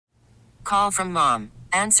call from mom.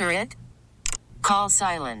 Answer it. Call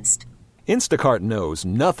silenced. Instacart knows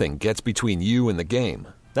nothing gets between you and the game.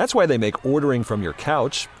 That's why they make ordering from your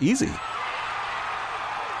couch easy.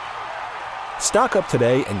 Stock up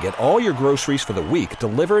today and get all your groceries for the week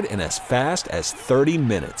delivered in as fast as 30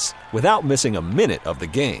 minutes without missing a minute of the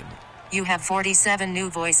game. You have 47 new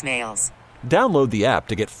voicemails. Download the app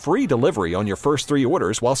to get free delivery on your first 3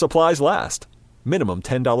 orders while supplies last. Minimum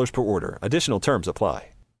 $10 per order. Additional terms apply.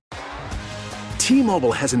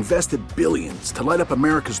 T-Mobile has invested billions to light up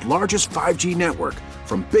America's largest 5G network,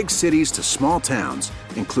 from big cities to small towns,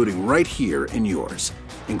 including right here in yours.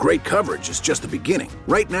 And great coverage is just the beginning.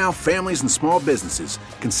 Right now, families and small businesses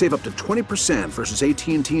can save up to 20% versus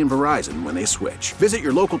AT&T and Verizon when they switch. Visit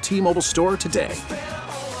your local T-Mobile store today.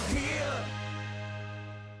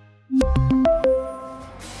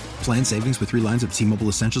 Plan savings with 3 lines of T-Mobile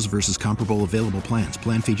Essentials versus comparable available plans.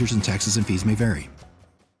 Plan features and taxes and fees may vary.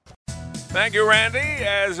 Thank you, Randy.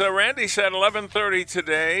 As Randy said, 11:30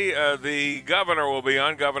 today, the governor will be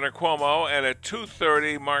on, Governor Cuomo, and at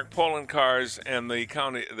 2:30, Mark Poloncarz and the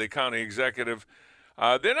county executive.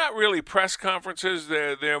 They're not really press conferences.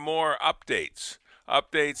 They're more updates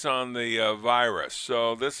on the virus.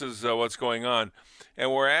 So this is what's going on.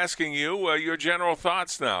 And we're asking you your general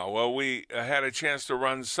thoughts now. Well, we had a chance to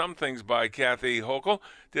run some things by Kathy Hochul.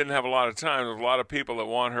 Didn't have a lot of time. There's a lot of people that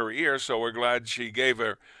want her ear, so we're glad she gave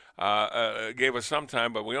us some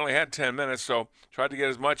time, but we only had 10 minutes, so tried to get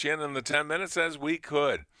as much in the 10 minutes as we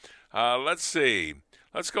could. Let's see.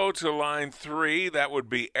 Let's go to line 3. That would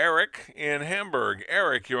be Eric in Hamburg.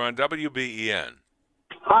 Eric, you're on WBEN.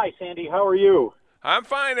 Hi, Sandy. How are you? I'm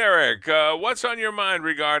fine, Eric. What's on your mind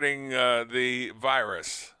regarding the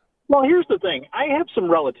virus? Well, here's the thing. I have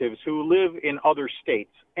some relatives who live in other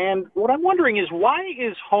states, and what I'm wondering is, why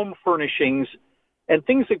is home furnishings and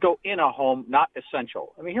things that go in a home not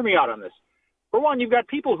essential? I mean, hear me out on this. For one, you've got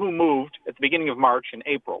people who moved at the beginning of March and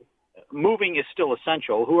April. Moving is still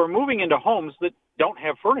essential, who are moving into homes that don't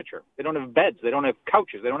have furniture. They don't have beds. They don't have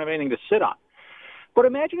couches. They don't have anything to sit on. But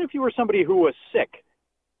imagine if you were somebody who was sick,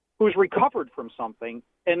 who's recovered from something,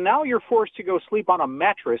 and now you're forced to go sleep on a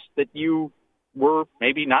mattress that you were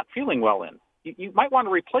maybe not feeling well in. You might want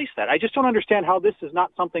to replace that. I just don't understand how this is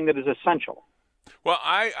not something that is essential. Well,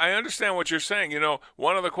 I understand what you're saying. You know,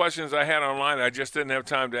 one of the questions I had online, I just didn't have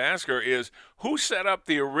time to ask her, is who set up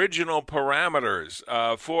the original parameters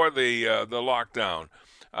for the lockdown?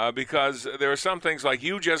 Because there are some things, like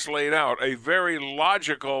you just laid out, a very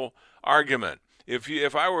logical argument.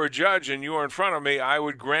 If I were a judge and you were in front of me, I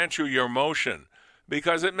would grant you your motion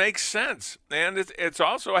because it makes sense. And it's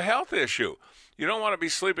also a health issue. You don't want to be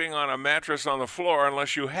sleeping on a mattress on the floor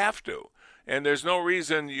unless you have to. And there's no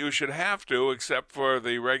reason you should have to, except for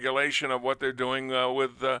the regulation of what they're doing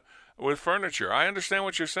with furniture. I understand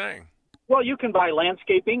what you're saying. Well, you can buy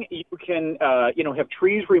landscaping. You can, have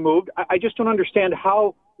trees removed. I just don't understand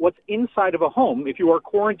how what's inside of a home, if you are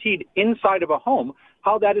quarantined inside of a home,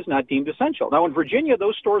 how that is not deemed essential. Now, in Virginia,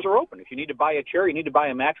 those stores are open. If you need to buy a chair, you need to buy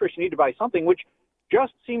a mattress, you need to buy something, which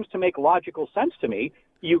just seems to make logical sense to me.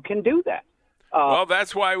 You can do that. Well,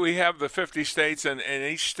 that's why we have the 50 states, and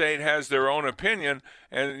each state has their own opinion,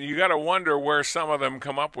 and you got to wonder where some of them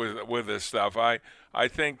come up with this stuff. I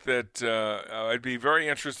think that I'd be very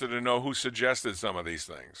interested to know who suggested some of these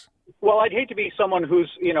things. Well, I'd hate to be someone who's,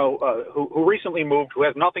 who recently moved, who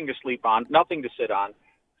has nothing to sleep on, nothing to sit on,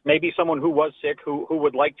 maybe someone who was sick, who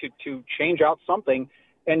would like to change out something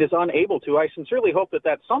and is unable to. I sincerely hope that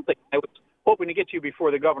that's something. I was hoping to get to you before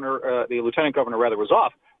the lieutenant governor was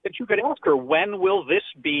off, that you could ask her, when will this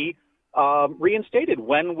be reinstated?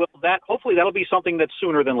 When will that? Hopefully that'll be something that's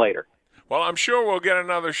sooner than later. Well, I'm sure we'll get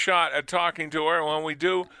another shot at talking to her. And when we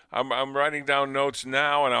do, I'm writing down notes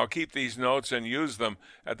now, and I'll keep these notes and use them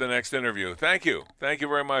at the next interview. Thank you. Thank you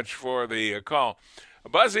very much for the call.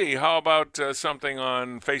 Buzzy, how about something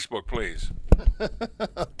on Facebook, please?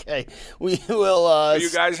 Okay. We will... Are you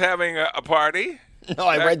guys having a party? No,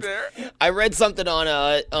 I read something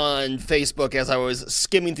on Facebook as I was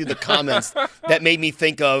skimming through the comments that made me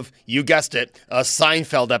think of, you guessed it, a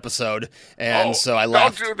Seinfeld episode, and so I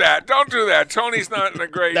laughed. Don't do that. Tony's not in a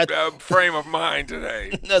great frame of mind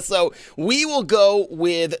today. So we will go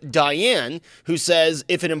with Diane, who says,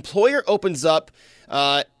 if an employee opens up,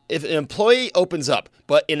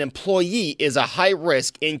 but an employee is a high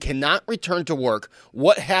risk and cannot return to work,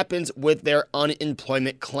 what happens with their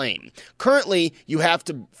unemployment claim? Currently, you have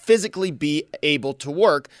to physically be able to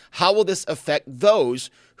work. How will this affect those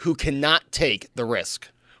who cannot take the risk?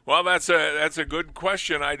 Well, that's a good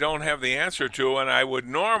question I don't have the answer to, and I would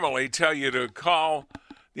normally tell you to call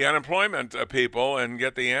the unemployment people and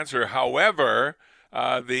get the answer. However,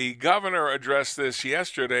 The governor addressed this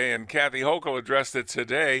yesterday, and Kathy Hochul addressed it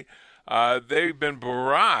today. They've been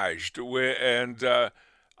barraged, and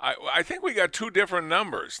I think we got two different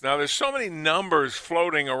numbers. Now, there's so many numbers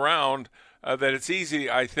floating around that it's easy,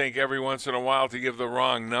 I think, every once in a while to give the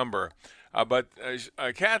wrong number. But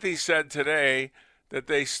Kathy said today that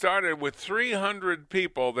they started with 300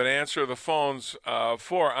 people that answer the phones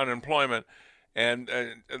for unemployment. And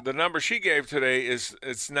the number she gave today is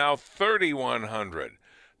it's now 3,100.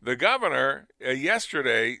 The governor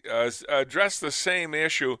yesterday addressed the same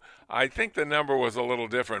issue. I think the number was a little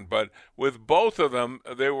different, but with both of them,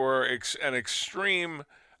 there were extreme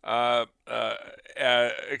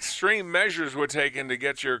measures were taken to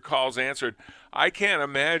get your calls answered. I can't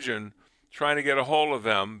imagine trying to get a hold of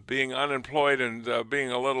them, being unemployed and being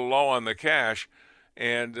a little low on the cash,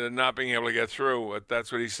 and not being able to get through.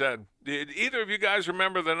 That's what he said. Did either of you guys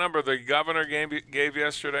remember the number the governor gave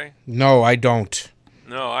yesterday? No, I don't.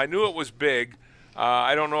 No, I knew it was big.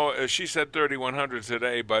 I don't know. She said 3,100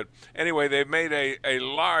 today, but anyway, they've made a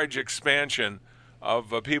large expansion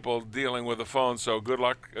of people dealing with the phone. So good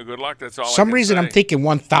luck. Good luck. That's all. Some I can reason say. I'm thinking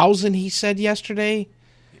 1,000. He said yesterday,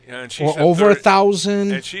 and she or said over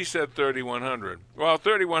 1,000. And she said 3,100. Well,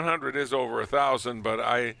 3,100 is over 1,000, but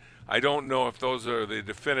I don't know if those are the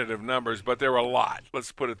definitive numbers, but they're a lot.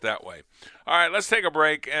 Let's put it that way. All right, let's take a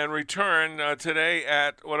break and return today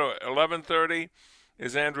at 11:30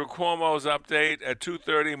 is Andrew Cuomo's update. At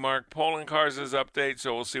 2:30, Mark Poloncarz' update,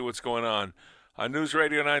 so we'll see what's going on News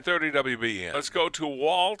Radio 930 WBEN. Let's go to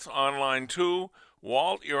Walt on line 2.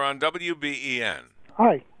 Walt, you're on WBEN.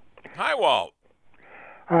 Hi. Hi, Walt.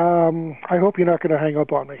 I hope you're not going to hang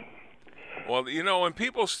up on me. Well, when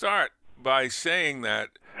people start by saying that,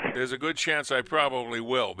 there's a good chance I probably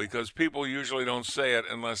will, because people usually don't say it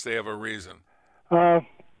unless they have a reason. I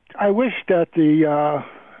wish that the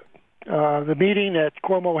meeting that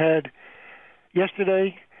Cuomo had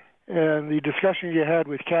yesterday and the discussion you had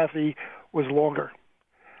with Kathy was longer.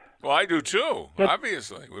 Well, I do too,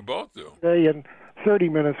 obviously. We both do. And 30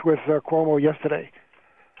 minutes with Cuomo yesterday.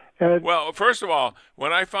 Well, first of all,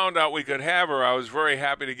 when I found out we could have her, I was very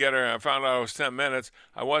happy to get her. I found out it was 10 minutes.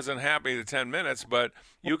 I wasn't happy to 10 minutes, but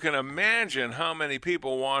you can imagine how many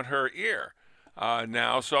people want her ear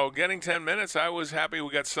now. So getting 10 minutes, I was happy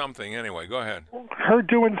we got something. Anyway, go ahead. Her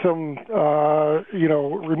doing some,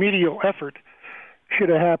 remedial effort should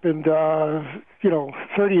have happened,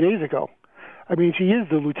 30 days ago. I mean, she is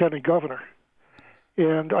the lieutenant governor.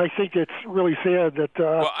 And I think it's really sad that...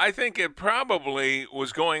 well, I think it probably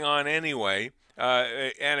was going on anyway,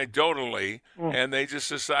 anecdotally, and they just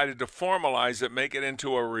decided to formalize it, make it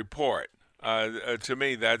into a report. To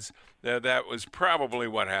me, that was probably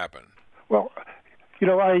what happened. Well,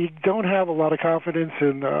 I don't have a lot of confidence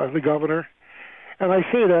in the governor. And I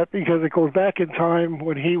say that because it goes back in time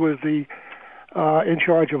when he was in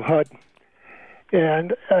charge of HUD.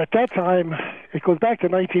 And at that time, it goes back to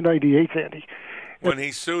 1998, Sandy. When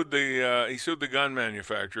he sued the gun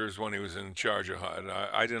manufacturers when he was in charge of HUD.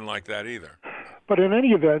 I didn't like that either. But in any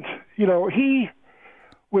event, he,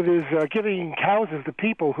 with his giving houses to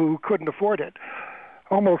people who couldn't afford it,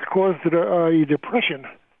 almost caused a depression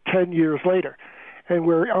 10 years later. And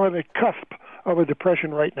we're on the cusp of a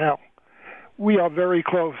depression right now. We are very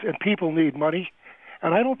close, and people need money.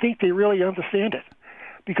 And I don't think they really understand it,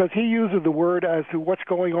 because he uses the word as to what's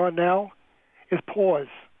going on now is pause.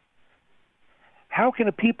 How can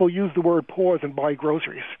the people use the word pause and buy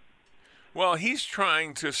groceries? Well, he's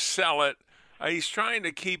trying to sell it. He's trying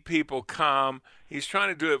to keep people calm. He's trying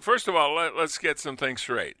to do it. First of all, let's get some things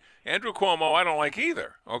straight. Andrew Cuomo, I don't like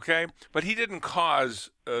either, okay? But he didn't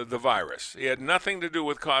cause the virus. He had nothing to do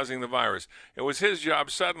with causing the virus. It was his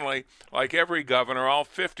job suddenly, like every governor, all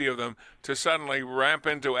 50 of them, to suddenly ramp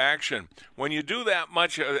into action. When you do that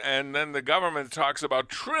much, and then the government talks about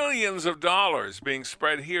trillions of dollars being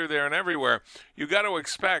spread here, there, and everywhere, you got to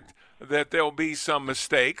expect that there'll be some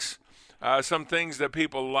mistakes. Some things that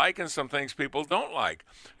people like and some things people don't like.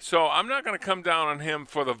 So I'm not going to come down on him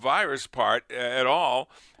for the virus part at all.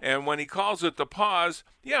 And when he calls it the pause,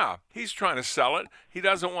 yeah, he's trying to sell it. He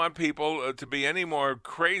doesn't want people to be any more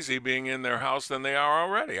crazy being in their house than they are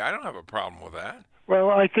already. I don't have a problem with that.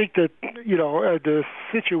 Well, I think that, the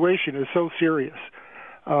situation is so serious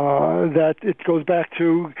that it goes back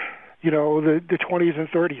to, the 20s and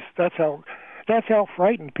 30s. That's how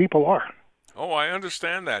frightened people are. Oh, I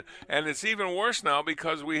understand that. And it's even worse now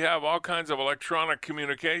because we have all kinds of electronic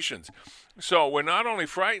communications. So we're not only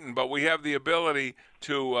frightened, but we have the ability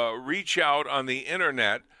to reach out on the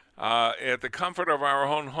Internet at the comfort of our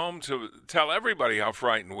own home to tell everybody how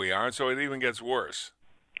frightened we are. And so it even gets worse.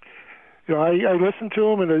 I listened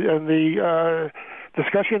to him, and the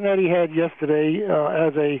discussion that he had yesterday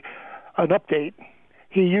as an update,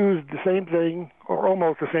 he used the same thing, or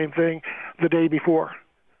almost the same thing, the day before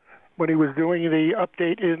when he was doing the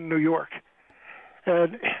update in New York.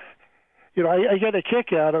 And, you know, I get a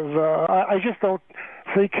kick out of, I just don't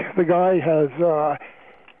think the guy has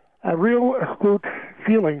a real astute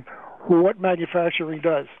feeling for what manufacturing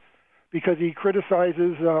does, because he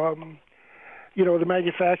criticizes, you know, the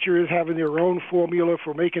manufacturers having their own formula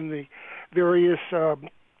for making the various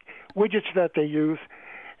widgets that they use.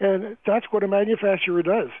 And that's what a manufacturer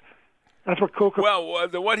does. That's what Coca. Well,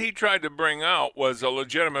 what he tried to bring out was a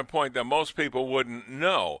legitimate point that most people wouldn't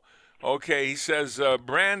know. Okay, he says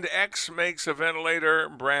brand X makes a ventilator,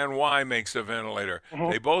 brand Y makes a ventilator.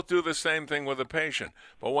 They both do the same thing with a patient.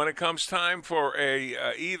 But when it comes time for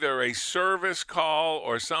either a service call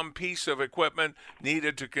or some piece of equipment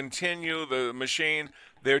needed to continue the machine,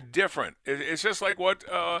 they're different. It's just like what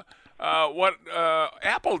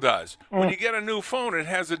Apple does. When you get a new phone, it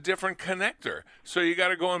has a different connector. So you got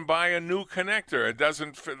to go and buy a new connector. It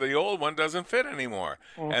doesn't fit, the old one doesn't fit anymore.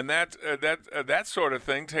 And that sort of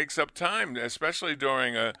thing takes up time, especially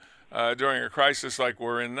during a crisis like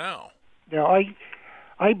we're in now. Now,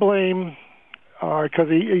 I blame, because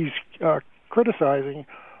he's criticizing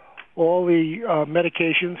all the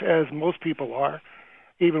medications, as most people are,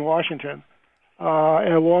 even Washington,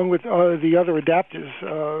 and along with the other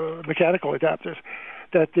adapters, mechanical adapters,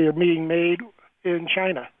 that they're being made in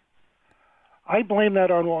China. I blame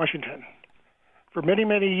that on Washington. For many,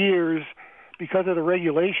 many years, because of the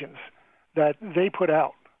regulations that they put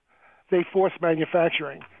out, they forced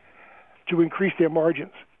manufacturing to increase their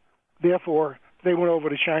margins. Therefore, they went over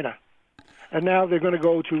to China. And now they're going to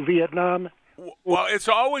go to Vietnam. Well, it's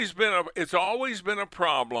always been a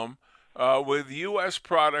problem with U.S.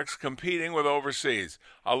 products competing with overseas.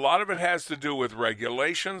 A lot of it has to do with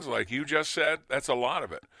regulations, like you just said. That's a lot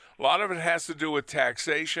of it. A lot of it has to do with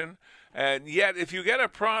taxation. And yet, if you get a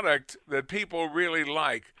product that people really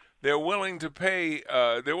like, they're willing to pay.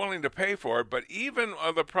 They're willing to pay for it. But even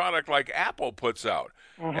the product like Apple puts out,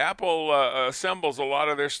 Apple assembles a lot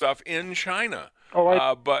of their stuff in China.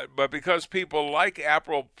 But because people like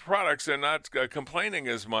Apple products, they're not complaining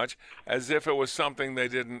as much as if it was something they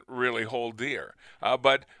didn't really hold dear.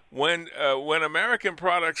 But when American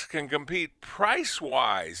products can compete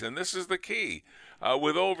price-wise, and this is the key,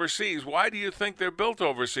 with overseas, why do you think they're built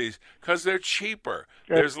overseas? Because they're cheaper.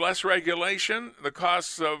 There's less regulation. The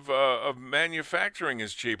costs of manufacturing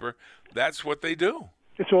is cheaper. That's what they do.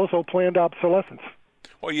 It's also planned obsolescence.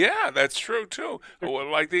 Well, yeah, that's true, too.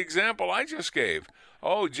 Like the example I just gave.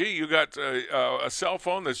 Oh, gee, you got a cell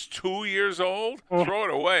phone that's 2 years old? Throw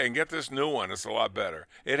it away and get this new one. It's a lot better.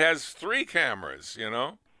 It has 3 cameras, you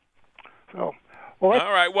know? So, all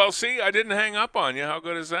right. Well, see, I didn't hang up on you. How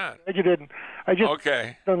good is that? You didn't. I just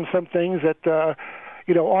done some things that,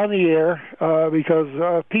 you know, on the air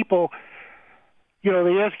because people, you know,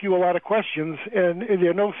 they ask you a lot of questions, and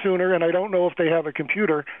they're no sooner, and I don't know if they have a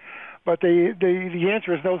computer, but the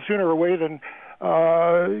answer is no sooner away than,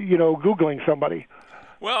 you know, Googling somebody.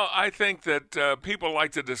 Well, I think that people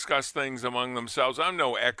like to discuss things among themselves. I'm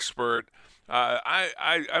no expert.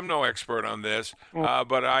 I'm no expert on this,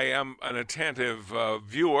 but I am an attentive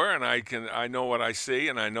viewer, and I know what I see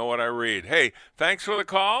and I know what I read. Hey, thanks for the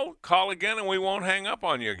call. Call again, and we won't hang up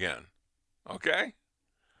on you again. Okay?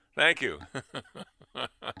 Thank you.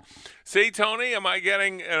 See, Tony, am I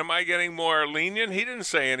getting more lenient? He didn't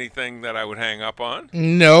say anything that I would hang up on.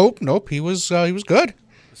 Nope. He was good.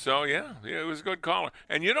 So yeah, it was a good caller.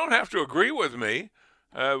 And you don't have to agree with me.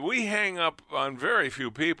 We hang up on very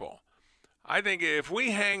few people. I think if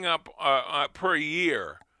we hang up per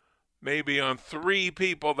year, maybe on 3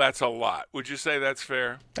 people, that's a lot. Would you say that's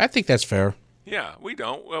fair? I think that's fair. Yeah, we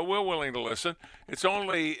don't. Well, we're willing to listen. It's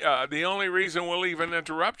only the only reason we'll even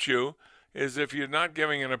interrupt you is if you're not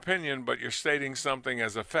giving an opinion, but you're stating something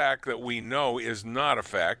as a fact that we know is not a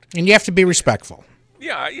fact. And you have to be respectful.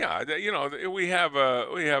 Yeah. You know, we have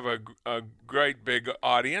a great big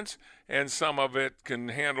audience, and some of it can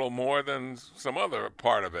handle more than some other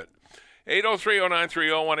part of it.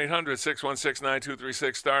 803-0930,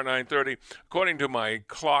 1-800-616-9236, star 930. According to my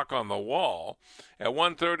clock on the wall, at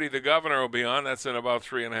 1:30 the governor will be on. That's in about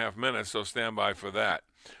 3.5 minutes, so stand by for that.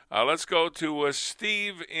 Let's go to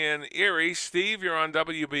Steve in Erie. Steve, you're on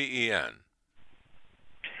WBEN.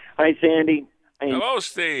 Hi, Sandy. Hello,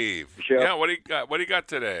 Steve. Sure. Yeah, what do you got? What do you got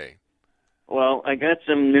today? Well, I got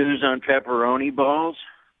some news on pepperoni balls.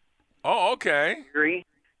 Oh, okay. Erie.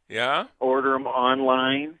 Yeah. Order them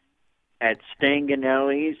online at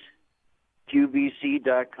Stanganelli's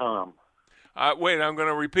QVC.com. Wait, I'm going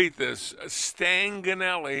to repeat this.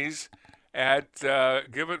 Stanganelli's at,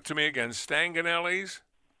 give it to me again, Stanganelli's?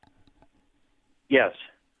 Yes.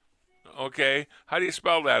 Okay. How do you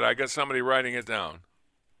spell that? I got somebody writing it down.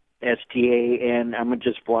 STAN. I'm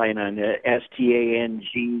just flying on it.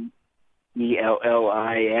 STANGELLIS.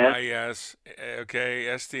 IS.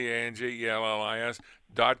 Okay.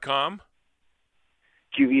 STANGELLIS.com.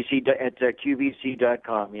 QVC at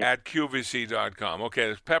QVC.com. Yeah. At QVC.com. Okay.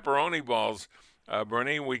 There's pepperoni balls,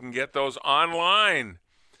 Bernie. We can get those online.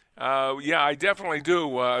 Yeah, I definitely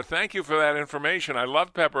do. Thank you for that information. I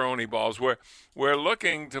love pepperoni balls. We're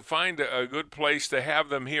looking to find a good place to have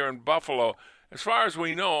them here in Buffalo. As far as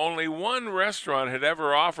we know, only one restaurant had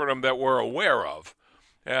ever offered them that we're aware of,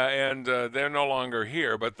 and they're no longer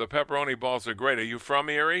here. But the pepperoni balls are great. Are you from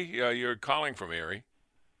Erie? You're calling from Erie.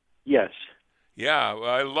 Yes. Yeah,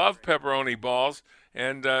 I love pepperoni balls,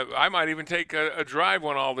 and I might even take a drive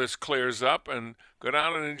when all this clears up and go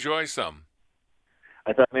down and enjoy some.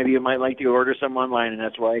 I thought maybe you might like to order some online, and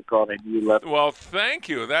that's why I called. And you left. Well, thank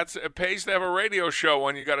you. It pays to have a radio show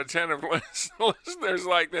when you got attentive listeners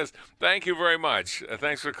like this. Thank you very much.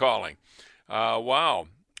 Thanks for calling. Wow,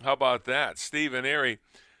 how about that, Steve in Erie?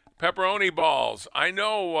 Pepperoni balls. I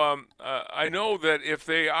know that if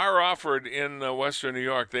they are offered in Western New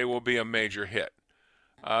York, they will be a major hit.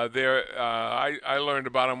 I learned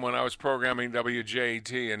about them when I was programming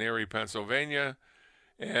WJET in Erie, Pennsylvania.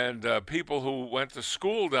 And people who went to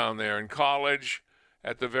school down there in college,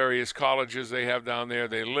 at the various colleges they have down there,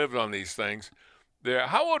 they lived on these things.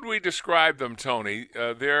 How would we describe them, Tony?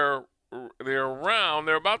 They're round.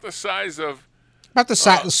 They're about the size of... About the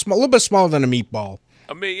size, a little bit smaller than a meatball.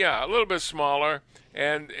 A little bit smaller.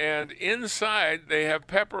 And inside, they have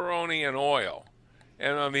pepperoni and oil.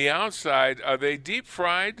 And on the outside, are they deep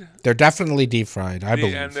fried? They're definitely deep fried, I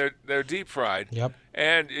believe. And they're deep fried. Yep.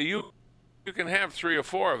 And you can have 3 or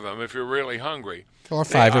 4 of them if you're really hungry. Or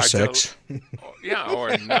 5 or 6.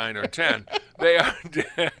 Or 9 or 10. They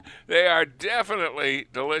are definitely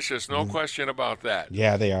delicious, no question about that.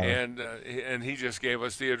 Yeah, they are. And he just gave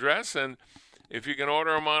us the address, and if you can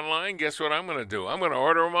order them online, guess what I'm going to do? I'm going to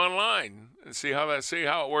order them online and see how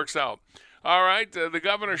it works out. All right, the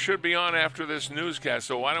governor should be on after this newscast,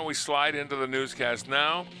 so why don't we slide into the newscast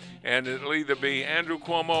now, and it'll either be Andrew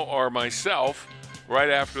Cuomo or myself right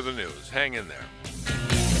after the news. Hang in there.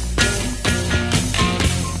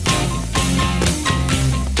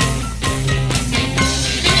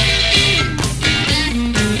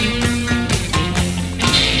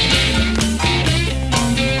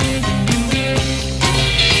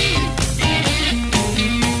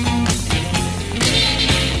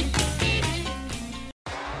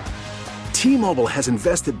 T-Mobile has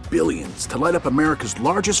invested billions to light up America's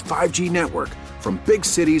largest 5G network, from big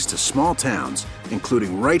cities to small towns,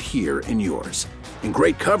 including right here in yours. And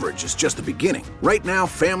great coverage is just the beginning. Right now,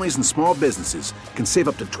 families and small businesses can save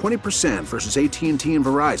up to 20% versus AT&T and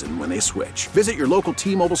Verizon when they switch. Visit your local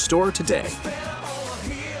T-Mobile store today.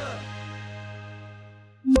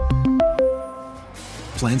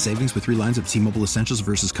 Plan savings with 3 lines of T-Mobile Essentials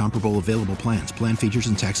versus comparable available plans. Plan features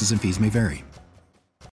and taxes and fees may vary.